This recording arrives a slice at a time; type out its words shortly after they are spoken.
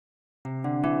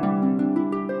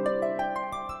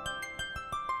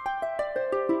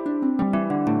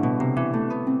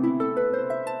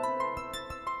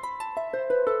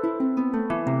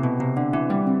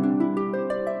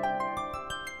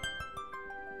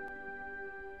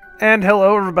And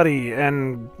hello everybody,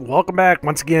 and welcome back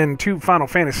once again to Final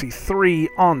Fantasy III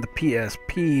on the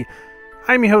PSP.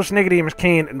 I'm your host,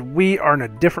 nicodemoscain, and we are in a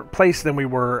different place than we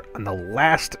were in the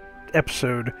last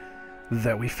episode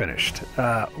that we finished.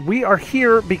 We are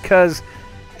here because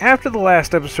after the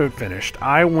last episode finished,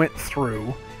 I went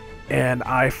through and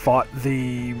I fought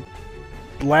the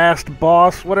last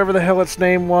boss, whatever the hell its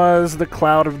name was, the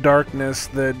Cloud of Darkness.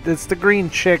 It's the green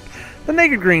chick, the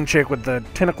naked green chick with the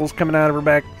tentacles coming out of her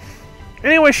back.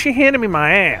 Anyway, she handed me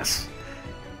my ass,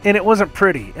 and it wasn't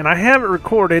pretty. And I have it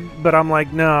recorded, but I'm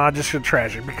like, no, I just should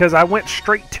trash it, because I went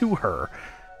straight to her,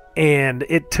 and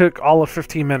it took all of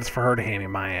 15 minutes for her to hand me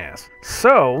my ass.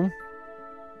 So,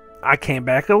 I came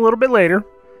back a little bit later,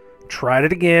 tried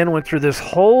it again, went through this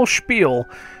whole spiel,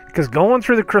 because going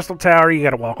through the Crystal Tower, you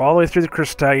gotta walk all the way through the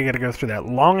Crystal Tower, you gotta go through that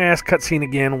long-ass cutscene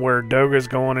again, where Doga's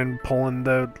going and pulling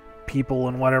the people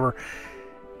and whatever,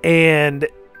 and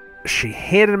she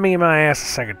handed me my ass a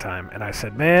second time, and I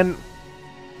said, man,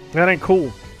 that ain't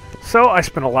cool. So I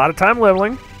spent a lot of time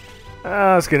leveling.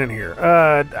 Let's get in here.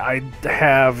 I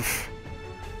have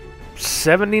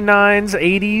 79s,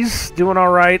 80s, doing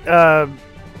alright.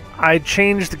 I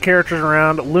changed the characters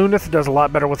around. Lunith does a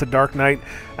lot better with the Dark Knight.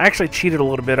 I actually cheated a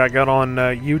little bit. I got on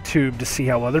YouTube to see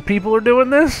how other people are doing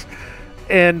this.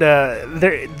 And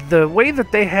the way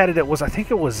that they had it was, I think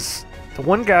it was, the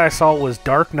one guy I saw was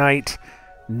Dark Knight,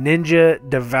 Ninja,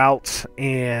 Devout,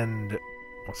 and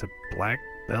was it Black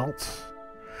Belt?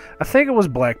 I think it was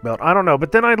Black Belt. I don't know.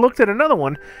 But then I looked at another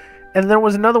one, and there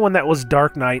was another one that was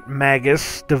Dark Knight,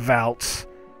 Magus, Devout,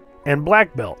 and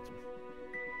Black Belt.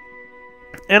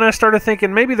 And I started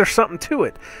thinking maybe there's something to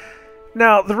it.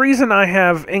 Now, the reason I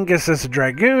have Ingus as a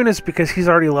Dragoon is because he's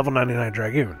already a level 99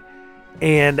 Dragoon.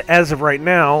 And as of right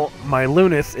now, my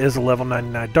Lunith is a level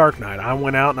 99 Dark Knight. I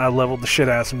went out and I leveled the shit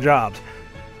out of some jobs.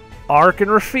 Ark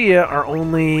and Rafia are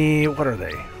only, what are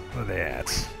they? What are they at?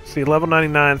 See, level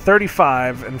 99,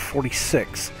 35, and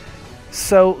 46.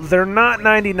 So they're not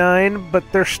 99, but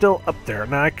they're still up there.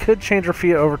 Now, I could change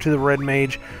Rafia over to the Red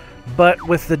Mage, but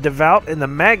with the Devout and the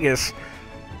Magus,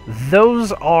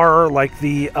 those are like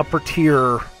the upper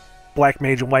tier Black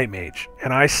Mage and White Mage.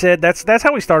 And I said that's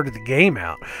how we started the game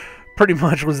out. Pretty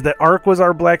much was that Ark was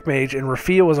our Black Mage and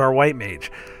Rafia was our White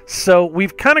Mage. So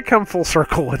we've kind of come full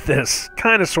circle with this,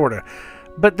 kind of, sort of.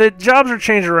 But the jobs are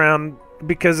changed around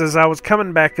because as I was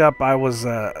coming back up, I was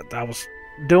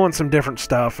doing some different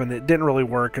stuff and it didn't really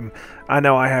work. And I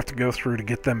know I have to go through to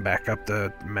get them back up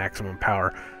to maximum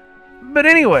power. But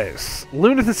anyways,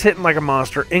 Lunith is hitting like a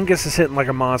monster. Ingus is hitting like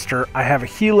a monster. I have a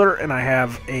healer and I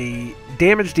have a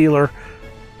damage dealer.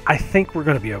 I think we're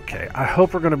going to be okay. I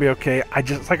hope we're going to be okay. I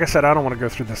just, like I said, I don't want to go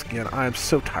through this again. I am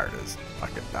so tired of this.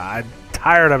 I'm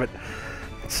tired of it.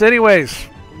 So anyways,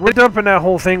 we're dumping that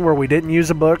whole thing where we didn't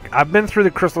use a book. I've been through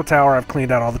the Crystal Tower. I've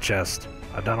cleaned out all the chests.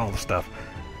 I've done all the stuff.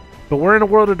 But we're in a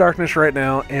world of darkness right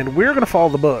now, and we're going to follow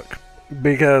the book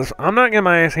because I'm not getting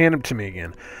my ass handed to me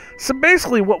again. So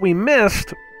basically what we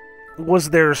missed was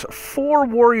there's 4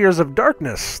 warriors of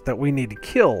darkness that we need to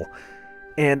kill.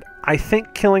 And I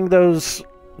think killing those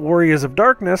warriors of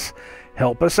darkness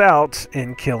help us out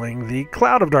in killing the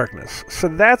Cloud of Darkness. So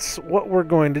that's what we're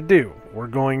going to do. We're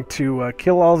going to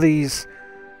kill all these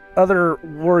other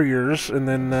warriors and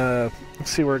then let's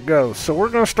see where it goes. So we're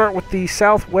going to start with the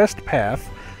southwest path,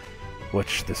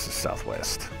 which this is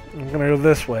southwest. I'm going to go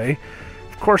this way.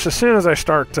 Of course, as soon as I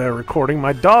start recording,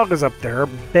 my dog is up there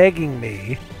begging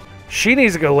me. She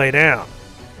needs to go lay down.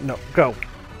 No, go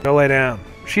lay down.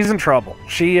 She's in trouble.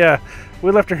 We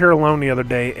left her here alone the other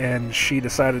day, and she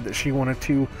decided that she wanted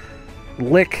to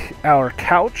lick our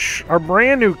couch, our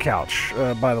brand new couch,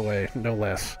 by the way, no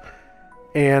less.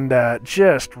 And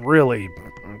just really,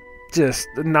 just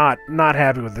not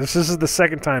happy with this. This is the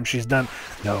second time she's done.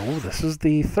 No, this is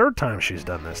the third time she's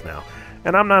done this now,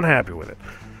 and I'm not happy with it.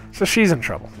 So she's in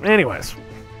trouble. Anyways,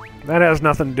 that has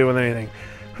nothing to do with anything.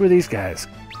 Who are these guys?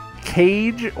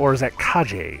 Cage, or is that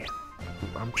Kaje?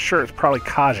 I'm sure it's probably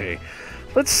Kaje.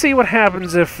 Let's see what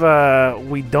happens if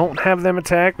we don't have them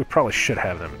attack. We probably should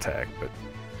have them attack, but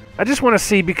I just want to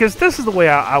see, because this is the way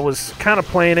I was kind of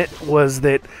playing it, was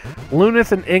that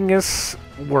Lunith and Ingus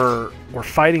were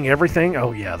fighting everything.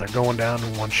 Oh yeah, they're going down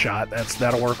in one shot.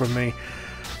 That'll work with me.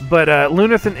 But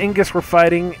Lunith and Ingus were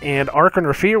fighting, and Ark and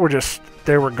Rafia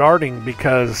were guarding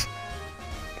because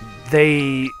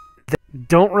they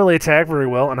don't really attack very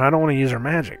well, and I don't want to use their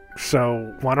magic.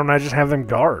 So why don't I just have them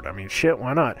guard? I mean, shit,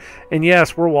 why not? And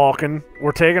yes, we're walking.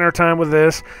 We're taking our time with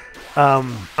this.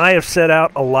 I have set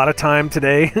out a lot of time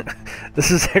today. This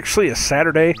is actually a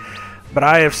Saturday, but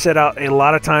I have set out a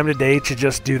lot of time today to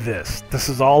just do this. This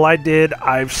is all I did.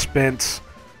 I've spent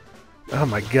Oh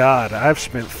my god, I've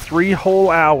spent 3 whole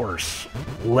hours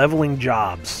leveling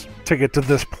jobs to get to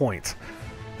this point.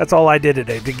 That's all I did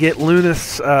today, to get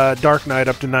Lunith's Dark Knight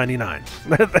up to 99.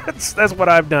 That's what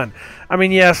I've done. I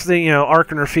mean, yes,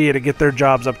 Ark and Rafia to get their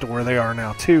jobs up to where they are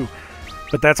now too,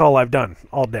 but that's all I've done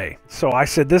all day. So I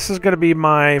said this is going to be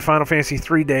my Final Fantasy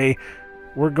 3 day.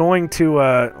 We're going to,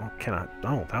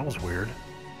 oh, that was weird.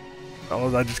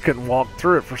 Oh, I just couldn't walk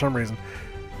through it for some reason.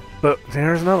 But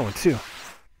there's another one too.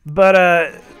 But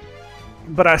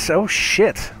I said, oh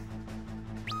shit.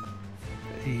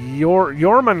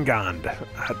 Jormungand.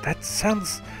 That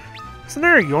sounds... Isn't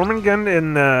there a Jormungand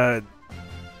in,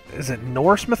 is it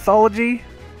Norse mythology?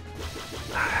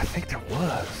 I think there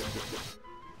was.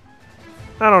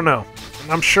 I don't know.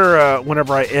 I'm sure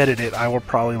whenever I edit it, I will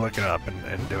probably look it up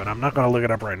and do it. I'm not going to look it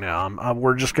up right now.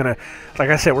 We're just going to... Like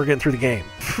I said, we're getting through the game.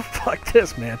 Fuck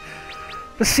this, man.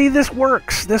 But see, this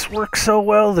works. This works so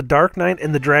well. The Dark Knight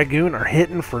and the Dragoon are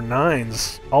hitting for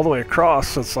 9s all the way across.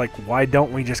 So it's like, why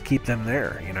don't we just keep them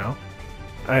there, you know?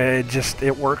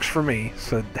 It works for me.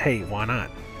 So, hey, why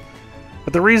not?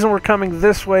 But the reason we're coming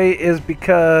this way is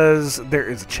because there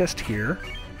is a chest here.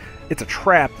 It's a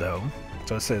trap, though.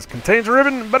 So it says, contains a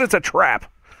ribbon, but it's a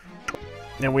trap.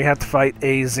 And we have to fight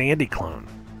a Zandy clone.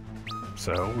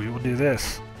 So we will do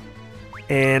this.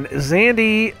 And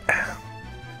Zandy...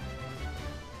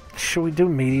 Should we do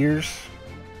meteors?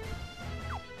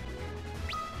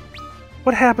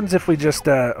 What happens if we just,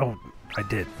 oh, I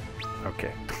did.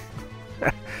 Okay.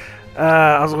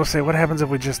 I was going to say, what happens if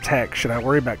we just attack? Should I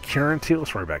worry about Kieran too?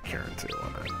 Let's worry about Kieran too.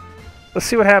 Let's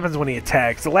see what happens when he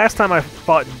attacks. The last time I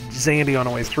fought Zandy on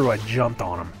the way through, I jumped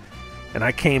on him. And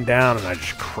I came down and I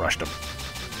just crushed him.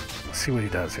 Let's see what he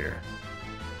does here.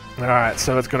 Alright,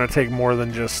 so it's going to take more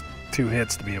than just 2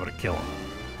 hits to be able to kill him.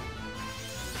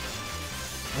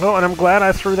 Oh, and I'm glad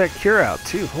I threw that cure out,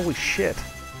 too. Holy shit.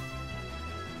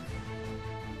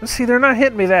 Let's see, they're not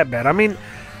hitting me that bad. I mean,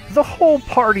 the whole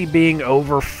party being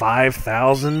over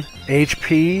 5,000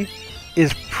 HP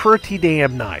is pretty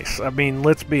damn nice. I mean,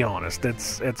 let's be honest.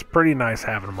 It's pretty nice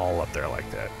having them all up there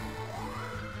like that.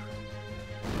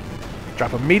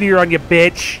 Drop a meteor on you,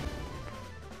 bitch!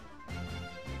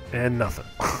 And nothing.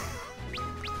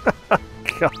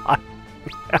 God.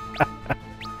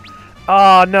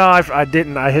 Oh no, I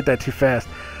didn't. I hit that too fast.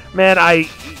 Man,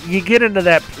 you get into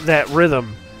that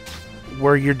rhythm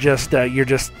where you're just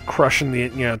crushing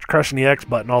the X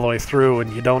button all the way through,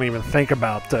 and you don't even think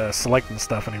about selecting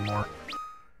stuff anymore.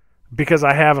 Because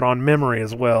I have it on memory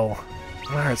as well.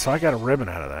 All right, so I got a ribbon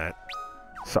out of that.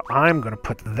 So I'm gonna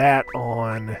put that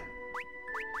on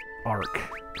Ark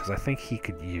because I think he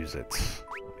could use it.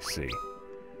 Let me see.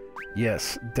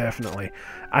 Yes, definitely.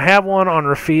 I have one on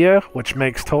Rafia, which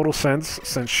makes total sense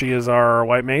since she is our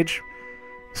white mage.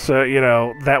 So,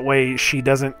 that way she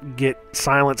doesn't get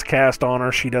silence cast on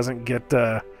her. She doesn't get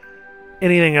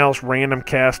anything else random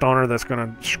cast on her that's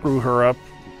going to screw her up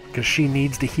because she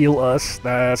needs to heal us.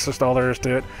 That's just all there is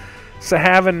to it. So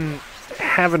having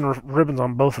ribbons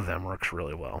on both of them works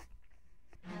really well.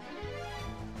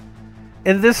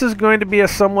 And this is going to be a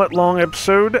somewhat long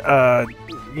episode. I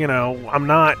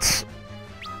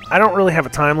don't really have a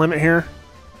time limit here.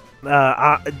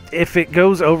 If it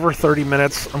goes over 30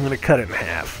 minutes, I'm going to cut it in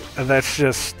half. And that's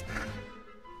just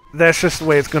the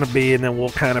way it's going to be, and then we'll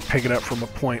kind of pick it up from a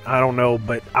point. I don't know,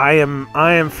 but I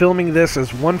am filming this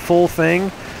as one full thing.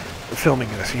 Filming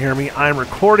this, you hear me? I'm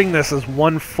recording this as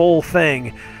one full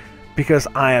thing because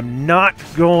I am not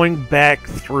going back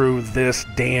through this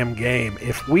damn game.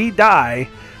 If we die...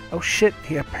 Oh shit,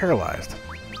 he got paralyzed.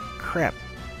 Crap.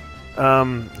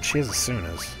 She has as soon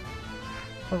as.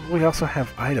 Well, we also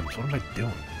have items. What am I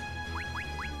doing?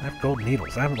 I have gold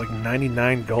needles. I have like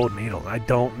 99 gold needles. I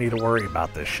don't need to worry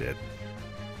about this shit.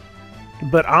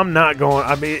 But I'm not going...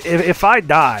 I mean, if I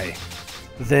die,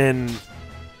 then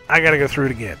I gotta go through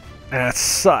it again. And that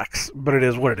sucks, but it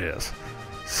is what it is.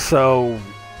 So...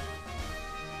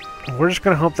 we're just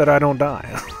gonna hope that I don't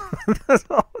die. That's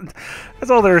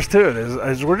all there is to it.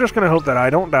 Is we're just gonna hope that I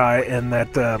don't die and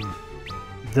that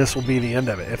this will be the end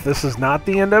of it. If this is not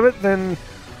the end of it, then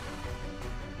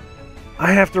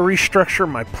I have to restructure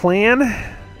my plan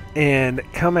and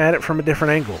come at it from a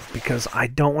different angle because I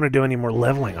don't want to do any more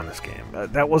leveling on this game.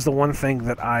 That was the one thing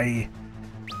that I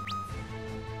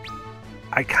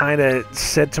kind of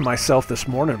said to myself this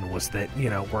morning was that,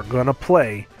 we're gonna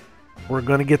play. We're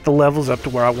going to get the levels up to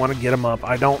where I want to get them up.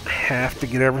 I don't have to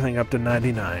get everything up to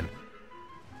 99.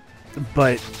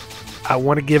 But I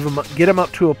want to get them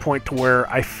up to a point to where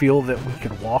I feel that we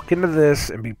can walk into this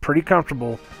and be pretty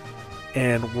comfortable,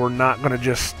 and we're not going to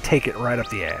just take it right up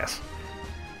the ass.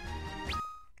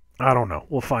 I don't know.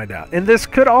 We'll find out. And this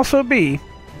could also be,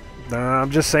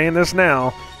 I'm just saying this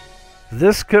now,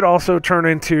 this could also turn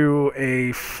into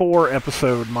a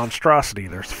 4-episode monstrosity.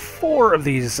 There's 4 of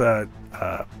these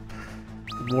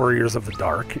Warriors of the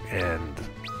Dark, and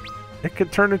it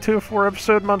could turn into a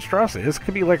 4-episode monstrosity. This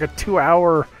could be like a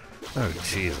 2-hour... Oh,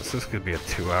 Jesus. This could be a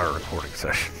 2-hour recording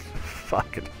session.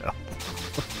 Fucking hell.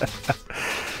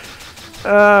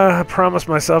 I promised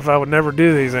myself I would never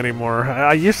do these anymore.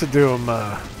 I used to do them.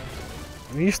 I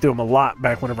used to do them a lot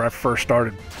back whenever I first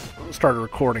started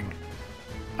recording,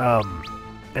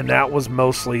 and that was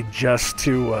mostly just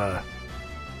to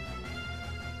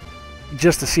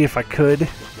see if I could.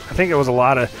 I think it was a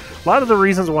lot of the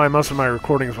reasons why most of my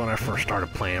recordings when I first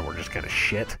started playing were just kind of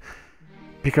shit,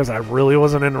 because I really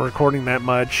wasn't into recording that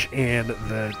much, and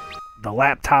the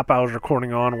laptop I was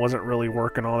recording on wasn't really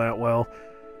working all that well.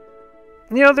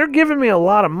 You know, they're giving me a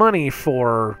lot of money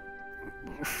for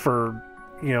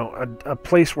you know, a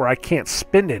place where I can't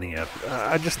spend any of it.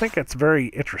 I just think it's very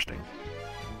interesting.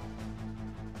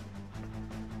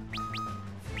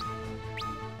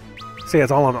 See,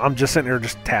 that's all I'm just sitting here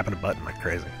just tapping a button like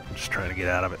crazy. I'm just trying to get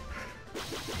out of it.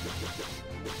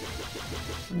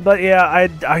 But yeah,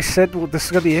 I said, well, this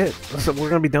is going to be it. We're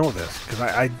going to be done with this, because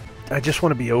I just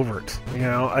want to be over it. You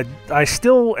know, I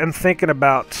still am thinking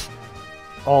about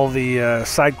all the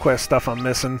side quest stuff I'm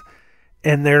missing,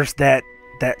 and there's that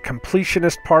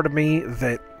completionist part of me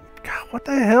that, God, what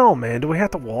the hell, man? Do we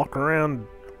have to walk around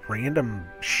random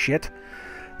shit?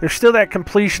 There's still that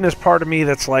completionist part of me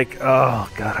that's like, oh,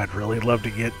 God, I'd really love to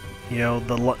get, you know,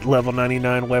 the level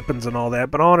 99 weapons and all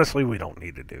that, but honestly, we don't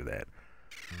need to do that.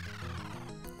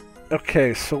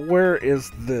 Okay, so where is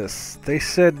this? They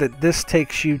said that this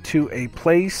takes you to a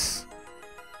place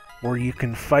where you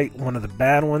can fight one of the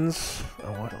bad ones.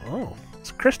 Oh,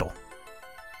 it's Crystal.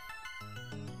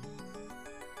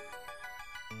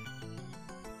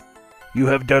 You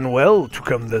have done well to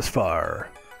come this far,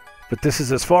 but this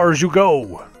is as far as you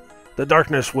go. The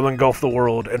darkness will engulf the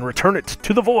world and return it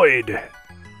to the void.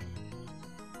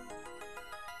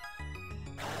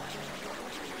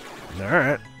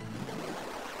 Alright.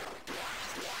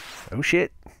 Oh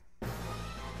shit.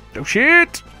 Oh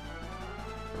shit!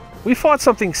 We fought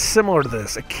something similar to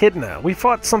this, Echidna. We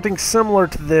fought something similar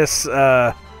to this,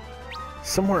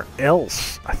 somewhere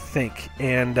else, I think.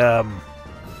 And,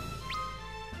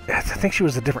 I think she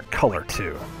was a different color,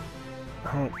 too.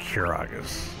 I don't want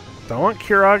Kiragas. Do I want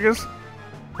Kiragas?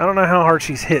 I don't know how hard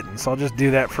she's hitting, so I'll just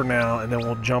do that for now, and then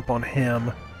we'll jump on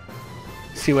him.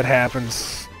 See what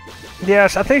happens.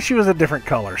 Yes, I think she was a different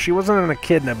color. She wasn't an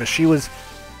Echidna, but she was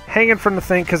hanging from the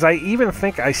thing, because I even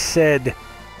think I said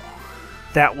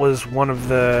that was one of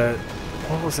the,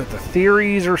 what was it, the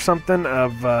theories or something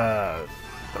of,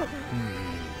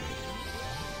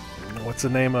 what's the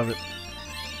name of it?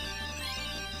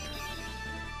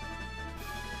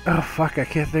 Oh, fuck, I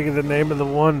can't think of the name of the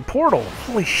one. Portal.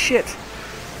 Holy shit.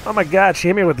 Oh my god, she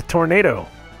hit me with the tornado.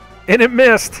 And it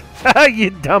missed. You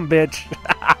dumb bitch.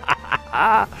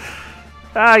 Ah,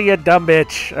 you dumb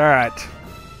bitch. Alright.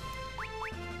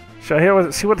 Should I hit with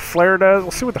it? See what the flare does?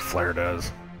 We'll see what the flare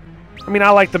does. I mean, I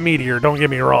like the Meteor, don't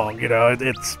get me wrong. You know,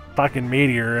 it's fucking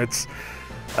Meteor. It's,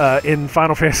 in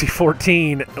Final Fantasy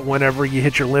XIV, whenever you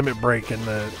hit your limit break and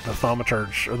the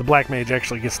Thaumaturge, or the Black Mage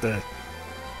actually gets to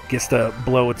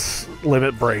blow its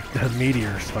limit break. The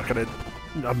Meteor is fucking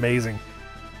amazing.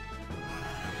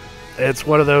 It's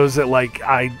one of those that, like,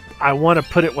 I want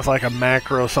to put it with, like, a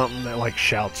macro something that, like,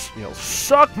 shouts, you know,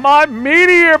 suck my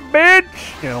Meteor,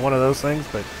 bitch! You know, one of those things,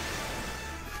 but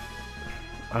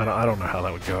I don't know how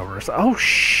that would go over. So, oh,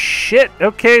 shit!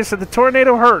 Okay, so the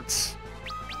tornado hurts.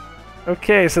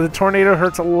 Okay, so the tornado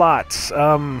hurts a lot.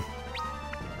 The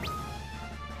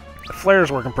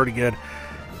flare's working pretty good.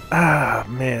 Ah,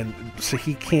 man. So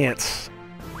he can't...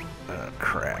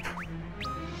 crap.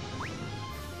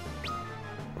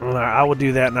 I will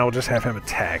do that, and I will just have him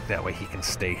attack. That way he can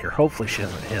stay here. Hopefully she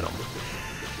doesn't hit him.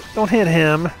 Don't hit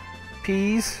him.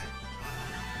 Peas.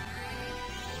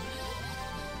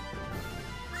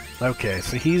 Okay,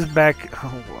 so he's back...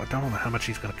 Oh, I don't know how much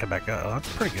he's going to come back up. Oh,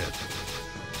 that's pretty good.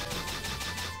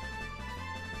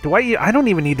 I don't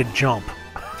even need to jump.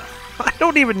 I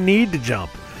don't even need to jump.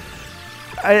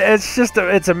 It's just...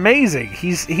 It's amazing.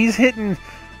 He's hitting...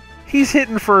 He's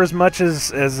hitting for as much as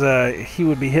he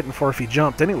would be hitting for if he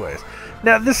jumped anyways.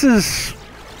 Now, this is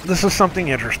something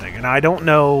interesting, and I don't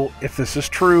know if this is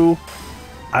true.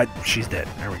 She's dead.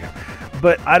 There we go.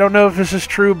 But I don't know if this is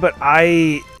true, but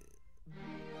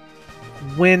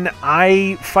when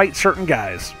I fight certain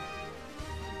guys...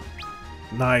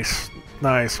 Nice.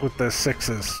 Nice with the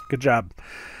 6s. Good job.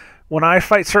 When I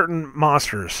fight certain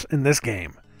monsters in this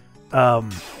game,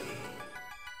 And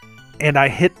I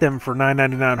hit them for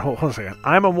 $9.99. Hold on a second.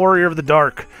 I'm a warrior of the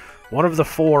dark, one of the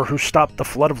 4 who stopped the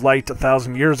flood of light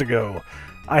 1,000 years ago.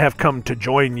 I have come to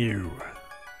join you.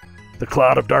 The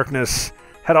cloud of darkness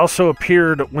had also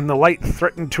appeared when the light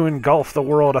threatened to engulf the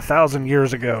world 1,000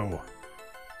 years ago.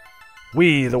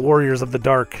 We, the warriors of the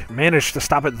dark, managed to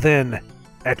stop it then,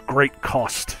 at great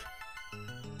cost.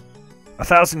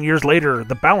 1,000 years later,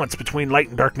 the balance between light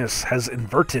and darkness has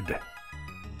inverted.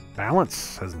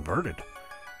 Balance has inverted.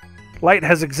 Light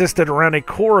has existed around a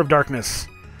core of darkness,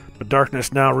 but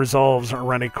darkness now resolves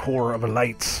around a core of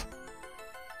light.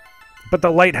 But the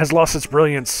light has lost its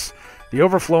brilliance. The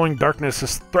overflowing darkness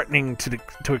is threatening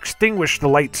to extinguish the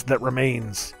light that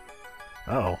remains.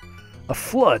 Oh, a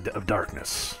flood of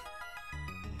darkness.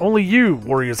 Only you,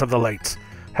 warriors of the light,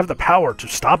 have the power to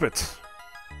stop it.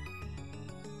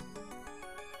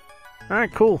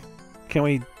 Alright, cool. Can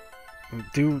we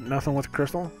do nothing with the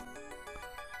crystal?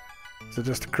 Is it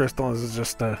just a crystal? Is it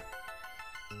just a...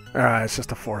 Alright, it's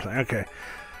just a 4 thing. Okay.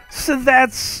 So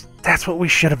that's what we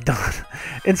should have done.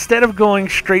 Instead of going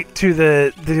straight to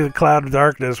the cloud of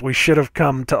darkness, we should have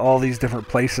come to all these different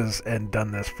places and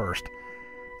done this first.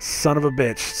 Son of a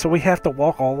bitch. So we have to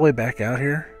walk all the way back out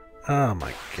here? Oh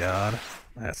my god.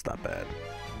 That's not bad.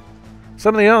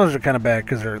 Some of the others are kind of bad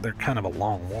because they're kind of a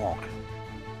long walk.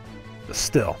 But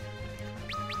still.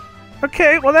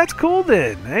 Okay, well that's cool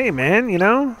then. Hey man, you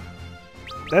know,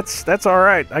 that's all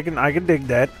right. I can dig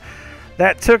that.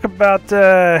 That took about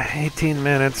 18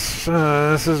 minutes.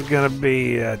 This is gonna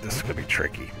be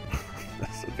tricky.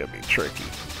 This is gonna be tricky.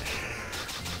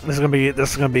 This is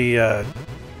gonna be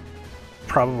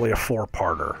probably a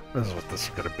 4-parter. This is what this is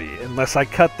gonna be, unless I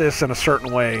cut this in a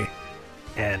certain way,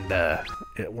 and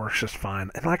it works just fine.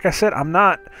 And like I said, I'm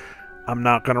not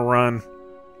gonna run.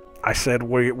 I said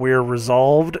we're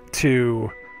resolved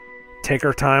to take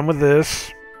our time with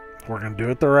this. We're gonna do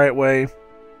it the right way.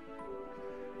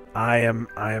 I am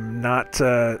not.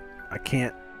 I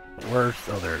can't. Where's?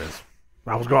 Oh, there it is.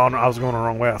 I was going the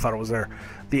wrong way. I thought it was there,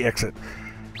 the exit.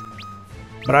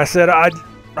 But I said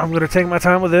I'm gonna take my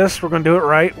time with this. We're gonna do it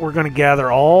right. We're gonna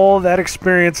gather all that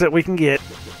experience that we can get,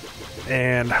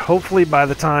 and hopefully by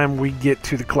the time we get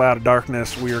to the cloud of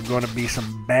darkness, we are going to be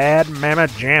some bad mama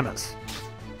jammas.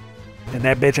 And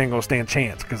that bitch ain't gonna stand a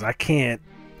chance, because I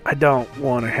don't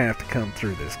want to have to come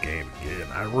through this game again.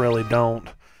 I really don't.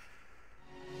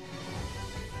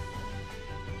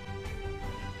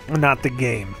 Not the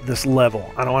game, this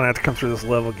level. I don't want to have to come through this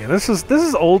level again. This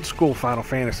is old school Final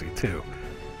Fantasy too,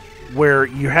 where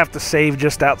you have to save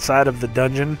just outside of the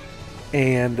dungeon,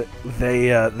 and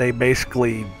they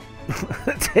basically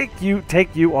take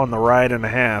you on the ride and a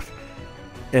half,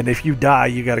 and if you die,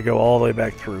 you got to go all the way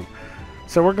back through.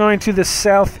 So we're going to the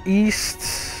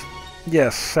southeast.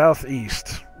 Yes,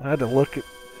 southeast. I had to look at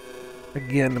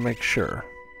again to make sure.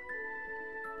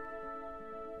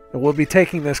 And we'll be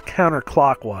taking this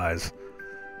counterclockwise.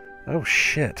 Oh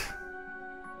shit.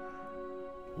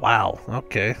 Wow,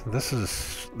 okay. This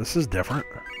is different.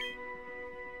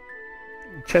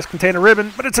 Chest contain a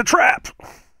ribbon, but it's a trap! I'm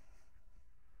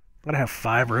gonna have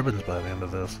 5 ribbons by the end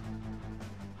of this.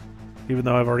 Even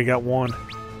though I've already got 1.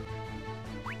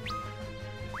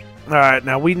 Alright,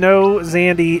 now we know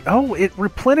Zandy... Oh, it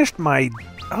replenished my...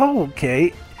 Oh,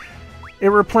 okay. It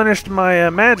replenished my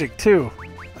magic, too.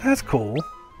 That's cool.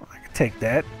 I can take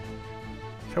that.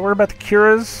 Should I worry about the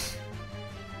Curas?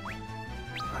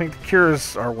 I think the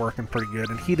Curas are working pretty good,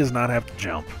 and he does not have to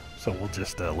jump. So we'll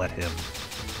just let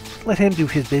him do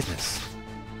his business.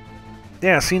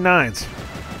 Yeah, C9s.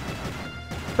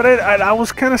 But I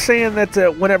was kind of saying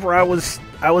that whenever I was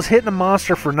hitting a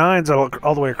monster for 9s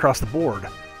all the way across the board,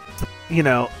 you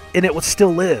know, and it would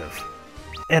still live.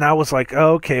 And I was like,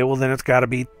 oh, okay, well then it's got to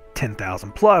be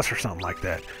 10,000 plus or something like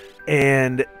that.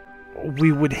 And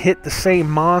we would hit the same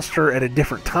monster at a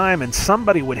different time, and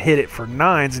somebody would hit it for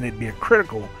 9s and it'd be a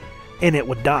critical, and it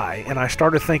would die. And I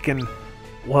started thinking,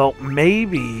 well,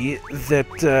 maybe that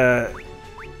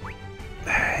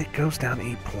it goes down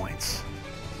 8 points.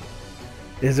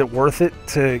 Is it worth it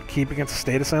to keep against the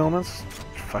status elements?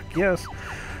 Fuck yes.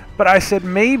 But I said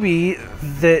maybe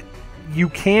that you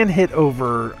can hit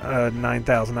over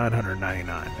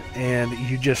 9,999 and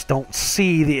you just don't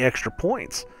see the extra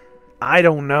points. I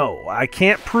don't know. I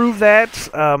can't prove that.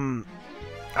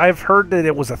 I've heard that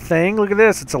it was a thing. Look at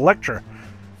this. It's Electra.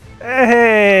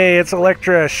 Hey, it's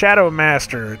Electra Shadow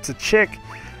Master. It's a chick.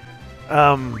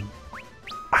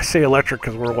 I say Electra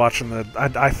because we're watching the...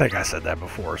 I think I said that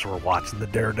before, so we're watching the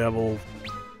Daredevil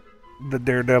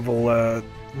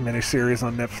miniseries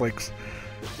on Netflix.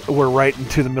 We're right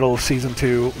into the middle of Season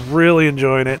 2. Really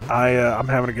enjoying it. I'm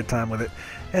having a good time with it.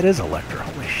 That is Electra.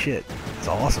 Holy shit. It's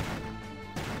awesome.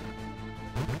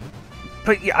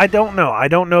 But yeah, I don't know. I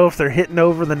don't know if they're hitting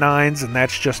over the 9s and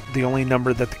that's just the only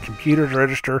number that the computers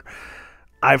register.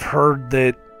 I've heard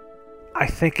that, I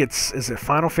think is it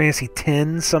Final Fantasy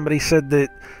X? Somebody said that,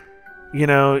 you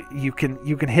know, you can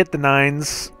hit the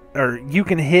 9s, or you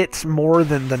can hit more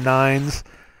than the 9s,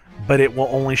 but it will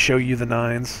only show you the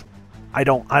 9s. I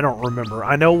don't remember.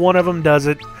 I know one of them does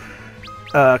it,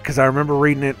 because I remember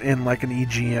reading it in like an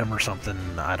EGM or something.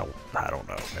 I don't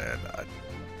know, man.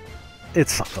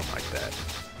 It's something like that.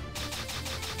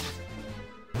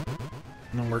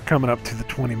 And we're coming up to the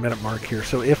 20-minute mark here.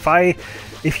 So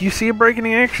if you see a break in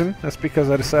the action, that's because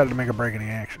I decided to make a break in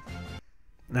the action.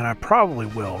 And I probably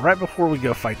will. Right before we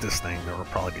go fight this thing, there will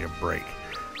probably be a break.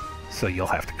 So you'll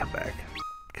have to come back.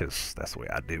 Because that's the way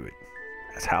I do it.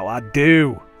 That's how I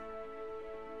do.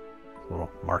 A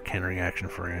little Mark Henry action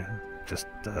for you. Just,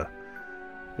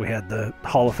 we had the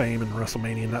Hall of Fame in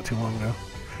WrestleMania not too long ago.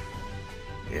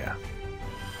 Yeah.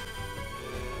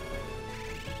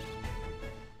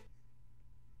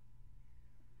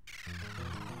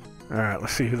 Alright,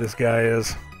 let's see who this guy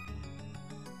is.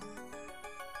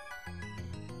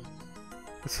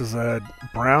 This is a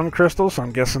brown crystal, so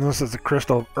I'm guessing this is the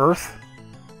crystal of Earth.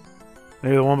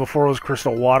 Maybe the one before was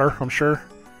crystal water, I'm sure.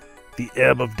 The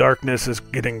ebb of darkness is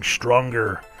getting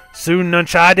stronger. Soon,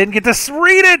 Nuncha, I didn't get to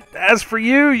read it! As for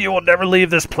you, you will never leave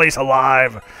this place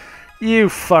alive. You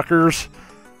fuckers.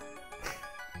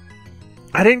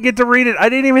 I didn't get to read it. I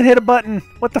didn't even hit a button.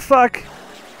 What the fuck?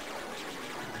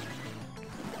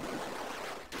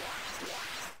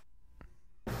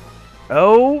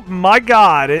 Oh my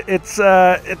god, it's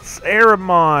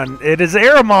Aramon. It is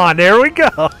Aramon. There we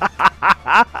go.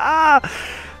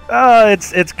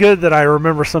 It's good that I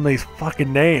remember some of these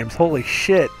fucking names. Holy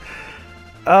shit.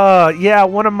 Yeah,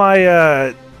 one of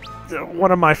my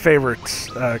favorites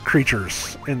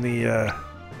creatures in the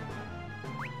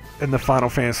Final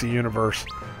Fantasy universe.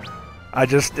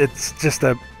 It's just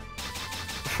a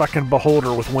fucking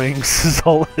beholder with wings is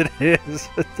all it is.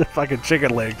 It's the fucking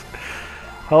chicken legs.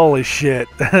 Holy shit.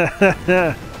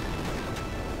 Yeah,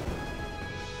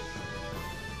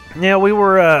 we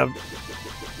were,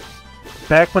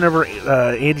 back whenever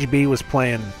AGB was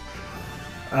playing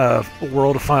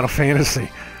World of Final Fantasy,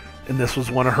 and this was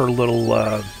one of her little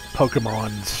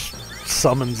Pokemon's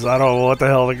summons. I don't know what the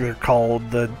hell they're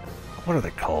called. What are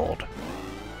they called?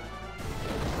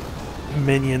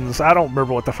 Minions. I don't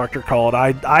remember what the fuck they're called.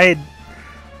 I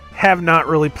have not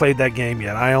really played that game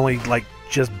yet. I only, like,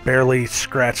 just barely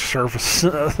scratched surface.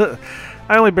 I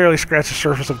only barely scratched the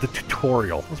surface of the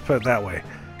tutorial. Let's put it that way.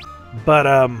 But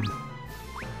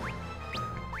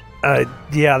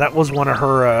yeah, that was one of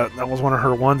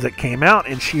her ones that came out,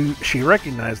 and she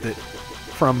recognized it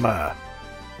from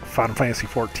Final Fantasy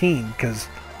XIV, because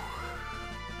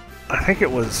I think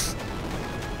it was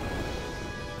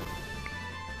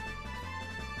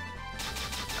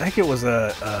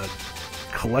a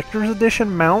collector's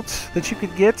edition mount that you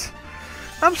could get.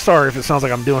 I'm sorry if it sounds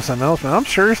like I'm doing something else, man. I'm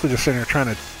seriously just sitting here trying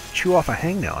to chew off a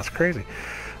hangnail. It's crazy.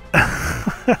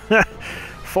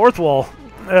 Fourth wall.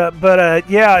 But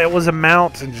yeah, it was a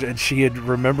mount, and she had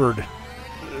remembered.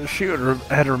 She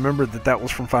had remembered that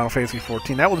was from Final Fantasy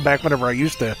XIV. That was back whenever I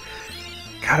used to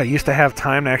have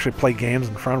time to actually play games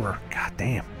in front of her. God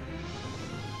damn.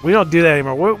 We don't do that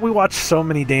anymore. We watch so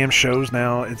many damn shows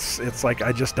now. It's like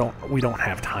we don't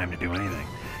have time to do anything.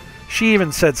 She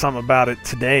even said something about it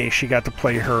today. She got to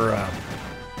play her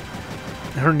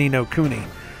Ni no Kuni.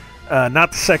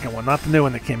 Not the second one, not the new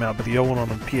one that came out, but the old one on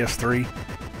the PS3.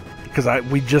 Because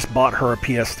we just bought her a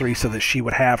PS3 so that she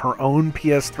would have her own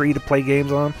PS3 to play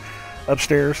games on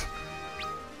upstairs.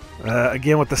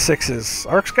 Again with the 6s.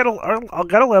 Ark's got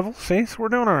a level, see? So we're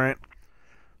doing alright.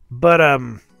 But,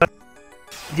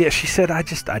 yeah, she said, I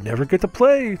never get to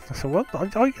play. I said, well, all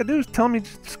you gotta do is tell me,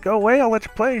 just go away, I'll let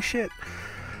you play, shit.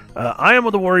 I am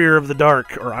the warrior of the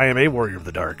dark, or I am a warrior of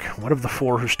the dark. One of the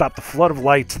four who stopped the flood of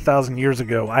lights 1,000 years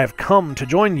ago. I have come to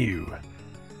join you.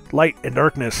 Light and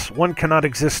darkness, one cannot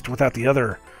exist without the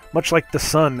other, much like the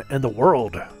sun and the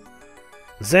world.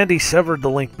 Xandi severed the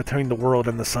link between the world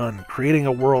and the sun, creating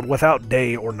a world without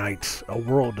day or night, a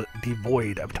world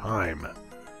devoid of time.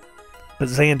 But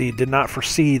Xandi did not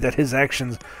foresee that his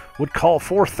actions would call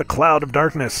forth the cloud of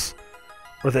darkness,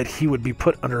 or that he would be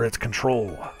put under its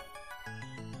control.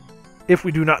 If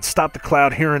we do not stop the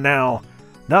cloud here and now,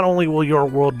 not only will your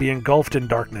world be engulfed in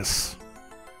darkness,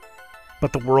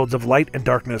 but the worlds of light and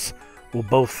darkness will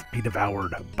both be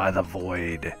devoured by the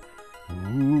void.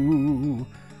 Ooh.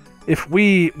 If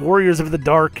we, warriors of the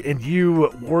dark, and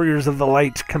you, warriors of the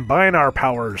light, combine our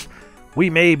powers, we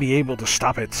may be able to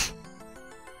stop it.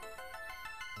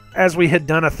 As we had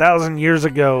done 1,000 years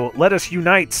ago, let us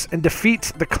unite and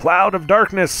defeat the cloud of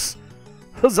darkness.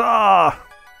 Huzzah!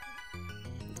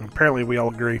 Apparently we all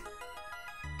agree.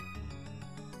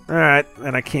 Alright,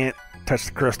 and I can't touch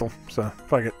the crystal, so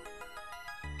fuck it.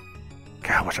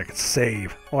 God, I wish I could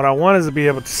save. What I want is to be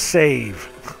able to save.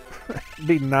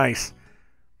 Be nice.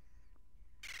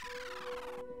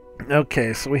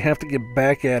 Okay, so we have to get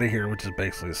back out of here, which is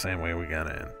basically the same way we got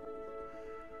in.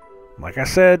 Like I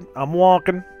said, I'm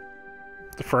walking.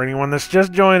 For anyone that's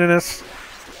just joining us,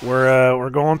 we're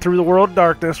going through the world of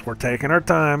darkness. We're taking our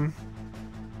time.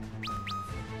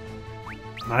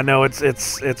 I know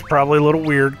it's probably a little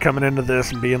weird coming into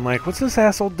this and being like, what's this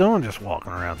asshole doing just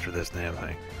walking around through this damn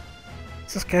thing?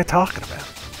 What's this guy talking about?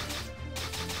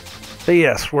 But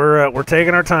yes, we're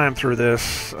taking our time through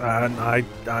this.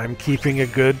 I'm keeping a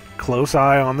good close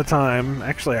eye on the time.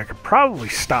 Actually, I could probably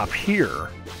stop here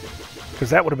because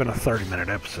that would have been a 30-minute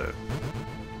episode.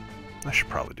 I should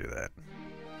probably do that.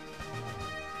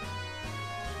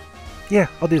 Yeah,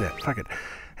 I'll do that. Fuck it.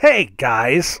 Hey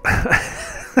guys,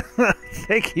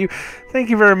 thank you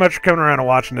very much for coming around and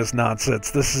watching this nonsense.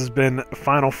 This has been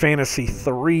Final Fantasy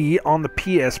III on the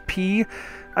PSP.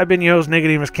 I've been your host,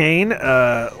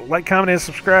 nicodemoscain. Like, comment, and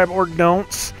subscribe, or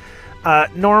don't.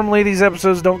 Normally these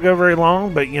episodes don't go very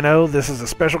long, but you know, this is a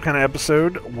special kind of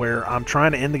episode where I'm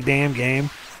trying to end the damn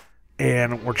game,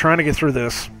 and we're trying to get through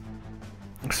this.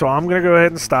 So I'm going to go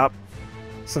ahead and stop,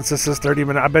 since this is 30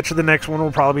 minutes. I bet you the next one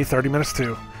will probably be 30 minutes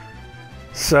too.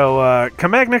 So come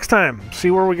back next time,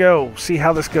 see where we go, see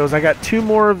how this goes. I got 2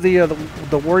 more of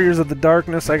the Warriors of the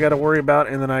Darkness I got to worry about,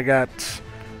 and then I got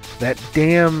that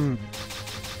damn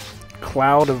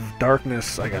cloud of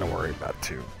darkness I got to worry about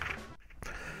too.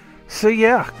 So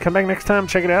yeah, come back next time,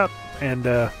 check it out, and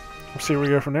we'll see where we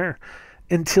go from there.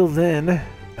 Until then,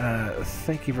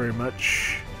 thank you very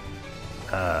much.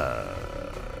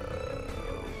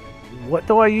 What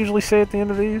do I usually say at the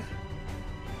end of these?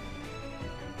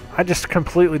 I just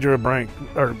completely drew a blank.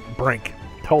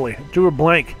 Totally. Drew a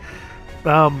blank.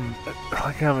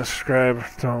 Like, comment, subscribe.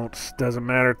 Doesn't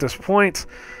matter at this point.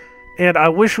 And I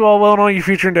wish you all well in all your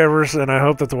future endeavors, and I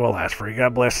hope that the world lasts for you.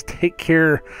 God bless. Take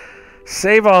care.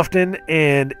 Save often,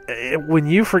 and when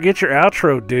you forget your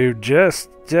outro, dude, just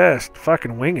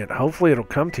fucking wing it. Hopefully it'll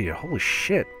come to you. Holy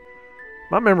shit.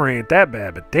 My memory ain't that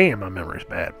bad, but damn, my memory's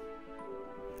bad.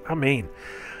 I mean,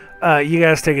 you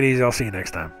guys take it easy. I'll see you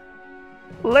next time.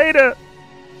 Later!